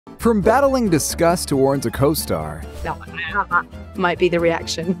From battling disgust towards a co-star, might be the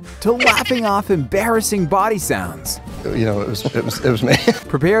reaction, to laughing off embarrassing body sounds. You know, it was me.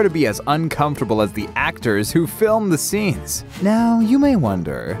 Prepare to be as uncomfortable as the actors who film the scenes. Now, you may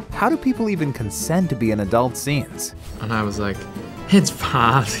wonder, how do people even consent to be in adult scenes? And I was like, it's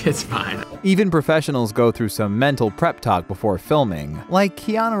fine, it's fine. Even professionals go through some mental prep talk before filming, like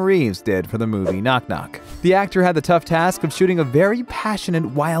Keanu Reeves did for the movie Knock Knock. The actor had the tough task of shooting a very passionate,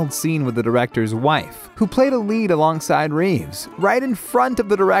 wild scene with the director's wife, who played a lead alongside Reeves, right in front of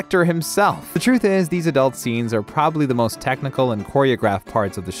the director himself. The truth is, these adult scenes are probably the most technical and choreographed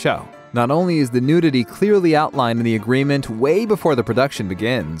parts of the show. Not only is the nudity clearly outlined in the agreement way before the production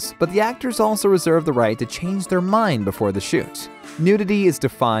begins, but the actors also reserve the right to change their mind before the shoot. Nudity is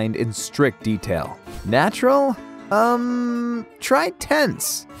defined in strict detail. Natural? Try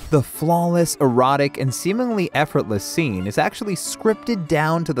tense. The flawless, erotic, and seemingly effortless scene is actually scripted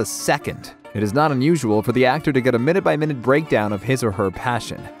down to the second. It is not unusual for the actor to get a minute-by-minute breakdown of his or her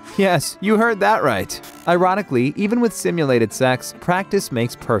passion. Yes, you heard that right. Ironically, even with simulated sex, practice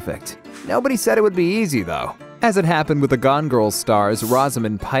makes perfect. Nobody said it would be easy, though. As it happened with the Gone Girl stars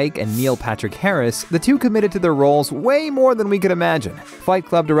Rosamund Pike and Neil Patrick Harris, the two committed to their roles way more than we could imagine. Fight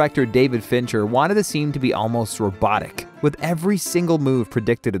Club director David Fincher wanted the scene to be almost robotic, with every single move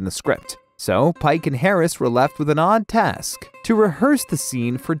predicted in the script. So Pike and Harris were left with an odd task: to rehearse the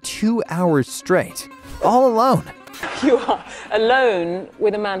scene for 2 hours straight, all alone. You are alone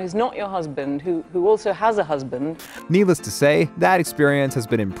with a man who's not your husband, who also has a husband. Needless to say, that experience has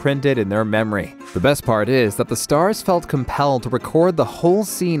been imprinted in their memory. The best part is that the stars felt compelled to record the whole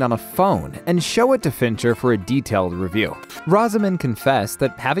scene on a phone and show it to Fincher for a detailed review. Rosamund confessed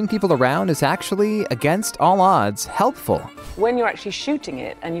that having people around is actually, against all odds, helpful. When you're actually shooting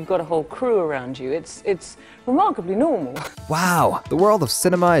it and you've got a whole crew around you, it's remarkably normal. Wow, the world of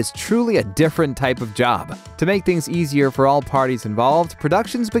cinema is truly a different type of job. To make things easier for all parties involved,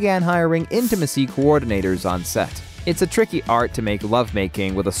 productions began hiring intimacy coordinators on set. It's a tricky art to make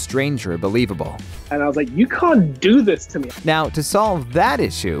lovemaking with a stranger believable. And I was like, you can't do this to me. Now, to solve that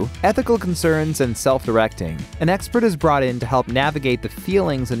issue, ethical concerns and self-directing, an expert is brought in to help navigate the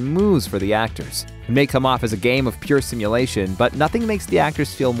feelings and moves for the actors. It may come off as a game of pure simulation, but nothing makes the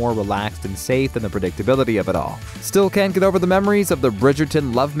actors feel more relaxed and safe than the predictability of it all. Still can't get over the memories of the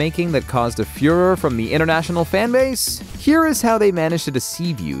Bridgerton lovemaking that caused a furor from the international fanbase? Here is how they managed to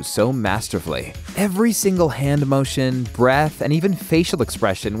deceive you so masterfully. Every single hand motion, breath, and even facial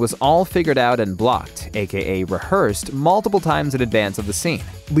expression was all figured out and blocked, aka rehearsed, multiple times in advance of the scene,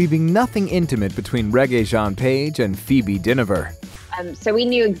 leaving nothing intimate between Rege Jean Page and Phoebe Dynevor. So we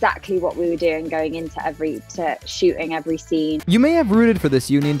knew exactly what we were doing going into shooting every scene. You may have rooted for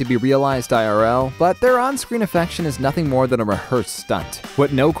this union to be realized IRL, but their on-screen affection is nothing more than a rehearsed stunt.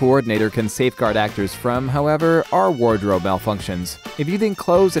 What no coordinator can safeguard actors from, however, are wardrobe malfunctions. If you think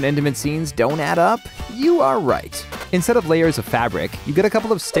clothes and intimate scenes don't add up, you are right. Instead of layers of fabric, you get a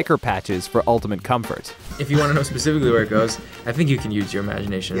couple of sticker patches for ultimate comfort. If you want to know specifically where it goes, I think you can use your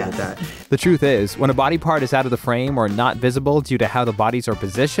imagination with that. The truth is, when a body part is out of the frame or not visible due to how the bodies are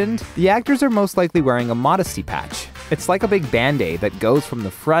positioned, the actors are most likely wearing a modesty patch. It's like a big band-aid that goes from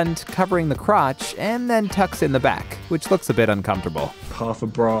the front, covering the crotch, and then tucks in the back, which looks a bit uncomfortable. Half a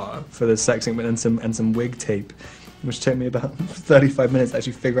bra for the sex segment and some wig tape, which took me about 35 minutes to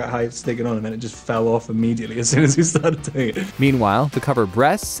actually figure out how to stick it on, and then it just fell off immediately as soon as we started doing it. Meanwhile, to cover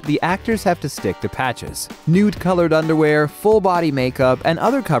breasts, the actors have to stick to patches. Nude-colored underwear, full-body makeup, and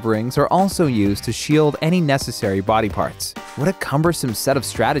other coverings are also used to shield any necessary body parts. What a cumbersome set of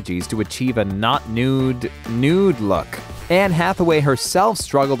strategies to achieve a not nude look. Anne Hathaway herself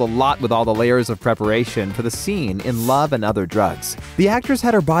struggled a lot with all the layers of preparation for the scene in Love and Other Drugs. The actress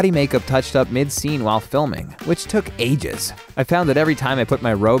had her body makeup touched up mid-scene while filming, which took ages. I found that every time I put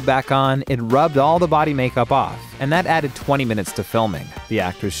my robe back on, it rubbed all the body makeup off, and that added 20 minutes to filming, the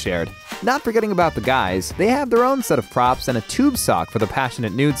actress shared. Not forgetting about the guys, they have their own set of props and a tube sock for the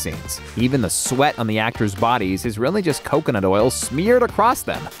passionate nude scenes. Even the sweat on the actors' bodies is really just coconut oil smeared across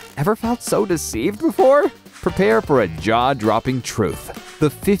them. Ever felt so deceived before? Prepare for a jaw-dropping truth. The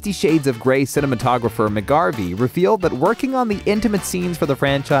 50 Shades of Grey cinematographer McGarvey revealed that working on the intimate scenes for the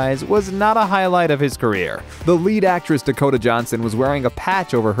franchise was not a highlight of his career. The lead actress Dakota Johnson was wearing a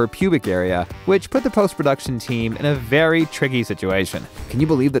patch over her pubic area, which put the post-production team in a very tricky situation. Can you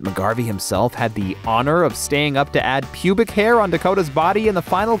believe that McGarvey himself had the honor of staying up to add pubic hair on Dakota's body in the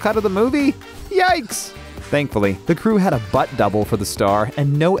final cut of the movie? Yikes! Thankfully, the crew had a butt double for the star,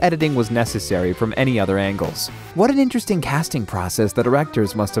 and no editing was necessary from any other angles. What an interesting casting process the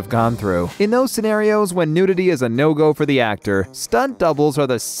directors must have gone through. In those scenarios when nudity is a no-go for the actor, stunt doubles are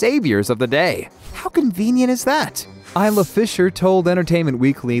the saviors of the day. How convenient is that? Isla Fisher told Entertainment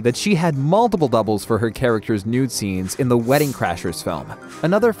Weekly that she had multiple doubles for her character's nude scenes in the Wedding Crashers film,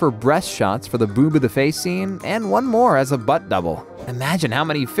 another for breast shots for the boob of the face scene, and one more as a butt double. Imagine how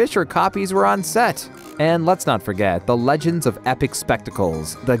many Fisher copies were on set. And let's not forget the legends of epic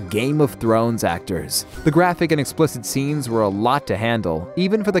spectacles, the Game of Thrones actors. The graphic and explicit scenes were a lot to handle,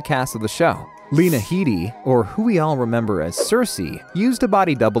 even for the cast of the show. Lena Headey, or who we all remember as Cersei, used a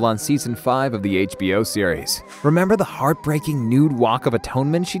body double on season 5 of the HBO series. Remember the heartbreaking nude walk of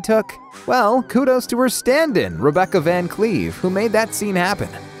atonement she took? Well, kudos to her stand-in, Rebecca Van Cleve, who made that scene happen.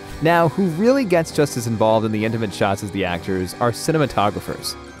 Now, who really gets just as involved in the intimate shots as the actors are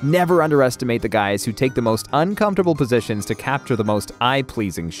cinematographers. Never underestimate the guys who take the most uncomfortable positions to capture the most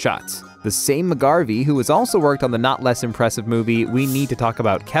eye-pleasing shots. The same McGarvey, who has also worked on the not less impressive movie We Need to Talk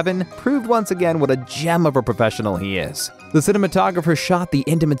About Kevin, proved once again what a gem of a professional he is. The cinematographer shot the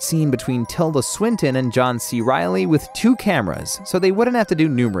intimate scene between Tilda Swinton and John C. Reilly with 2 cameras, so they wouldn't have to do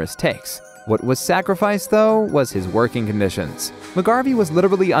numerous takes. What was sacrificed, though, was his working conditions. McGarvey was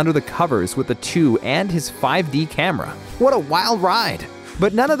literally under the covers with the 2 and his 5D camera. What a wild ride!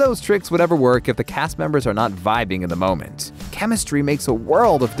 But none of those tricks would ever work if the cast members are not vibing in the moment. Chemistry makes a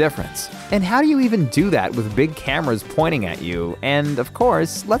world of difference. And how do you even do that with big cameras pointing at you? And of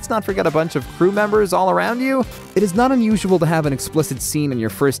course, let's not forget a bunch of crew members all around you. It is not unusual to have an explicit scene on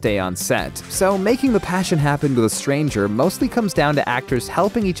your first day on set, so making the passion happen with a stranger mostly comes down to actors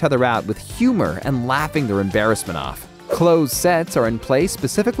helping each other out with humor and laughing their embarrassment off. Closed sets are in place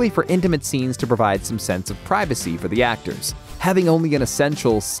specifically for intimate scenes to provide some sense of privacy for the actors. Having only an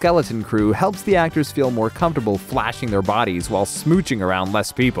essential skeleton crew helps the actors feel more comfortable flashing their bodies while smooching around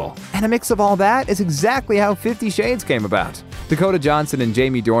less people. And a mix of all that is exactly how 50 Shades came about. Dakota Johnson and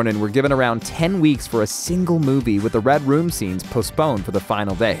Jamie Dornan were given around 10 weeks for a single movie, with the Red Room scenes postponed for the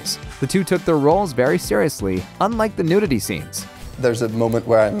final days. The two took their roles very seriously, unlike the nudity scenes. There's a moment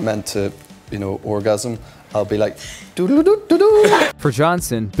where I'm meant to, orgasm. I'll be like, doo-doo-doo-doo-doo. For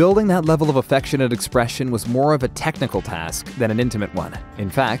Johnson, building that level of affectionate expression was more of a technical task than an intimate one. In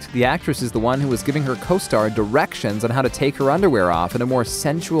fact, the actress is the one who was giving her co-star directions on how to take her underwear off in a more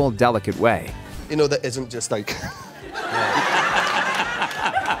sensual, delicate way. That isn't just like...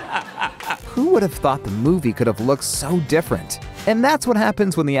 Who would have thought the movie could have looked so different? And that's what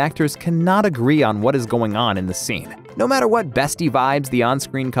happens when the actors cannot agree on what is going on in the scene. No matter what bestie vibes the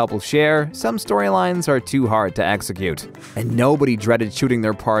on-screen couple share, some storylines are too hard to execute. And nobody dreaded shooting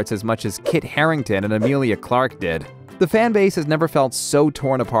their parts as much as Kit Harington and Emilia Clarke did. The fan base has never felt so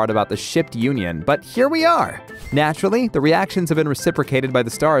torn apart about the shipped union, but here we are! Naturally, the reactions have been reciprocated by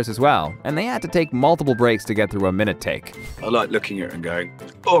the stars as well, and they had to take multiple breaks to get through a minute take. I like looking at it and going,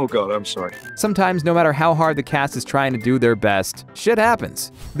 oh god, I'm sorry. Sometimes, no matter how hard the cast is trying to do their best, shit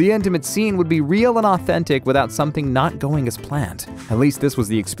happens. The intimate scene would be real and authentic without something not going as planned. At least this was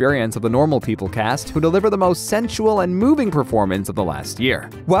the experience of the Normal People cast, who deliver the most sensual and moving performance of the last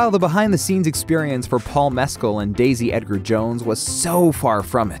year. While the behind-the-scenes experience for Paul Mescal and Daisy Edgar Jones was so far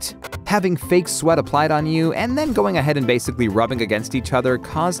from it. Having fake sweat applied on you and then going ahead and basically rubbing against each other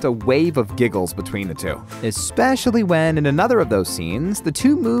caused a wave of giggles between the two. Especially when, in another of those scenes, the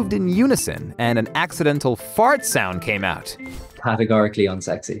two moved in unison and an accidental fart sound came out. Categorically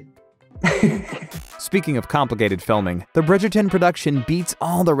unsexy. Speaking of complicated filming, the Bridgerton production beats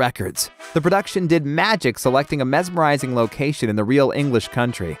all the records. The production did magic selecting a mesmerizing location in the real English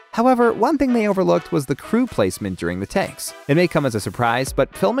country. However, one thing they overlooked was the crew placement during the takes. It may come as a surprise,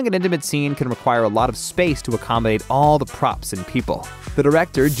 but filming an intimate scene can require a lot of space to accommodate all the props and people. The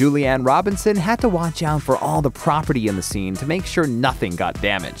director, Julianne Robinson, had to watch out for all the property in the scene to make sure nothing got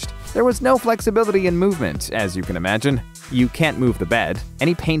damaged. There was no flexibility in movement, as you can imagine. You can't move the bed,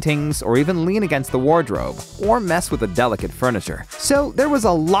 any paintings, or even lean against the wardrobe, or mess with the delicate furniture. So there was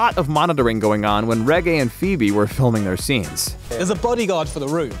a lot of monitoring going on when Rege and Phoebe were filming their scenes. There's a bodyguard for the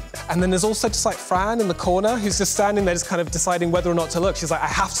room. And then there's also just like Fran in the corner, who's just standing there just kind of deciding whether or not to look. She's like, I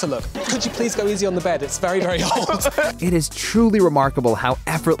have to look. Could you please go easy on the bed? It's very, very old. It is truly remarkable how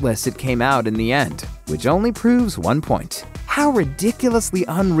effortless it came out in the end, which only proves one point: how ridiculously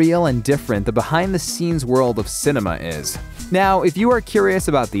unreal and different the behind-the-scenes world of cinema is. Now, if you are curious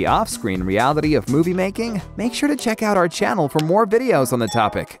about the off-screen reality of movie making, make sure to check out our channel for more videos on the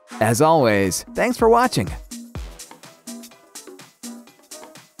topic. As always, thanks for watching.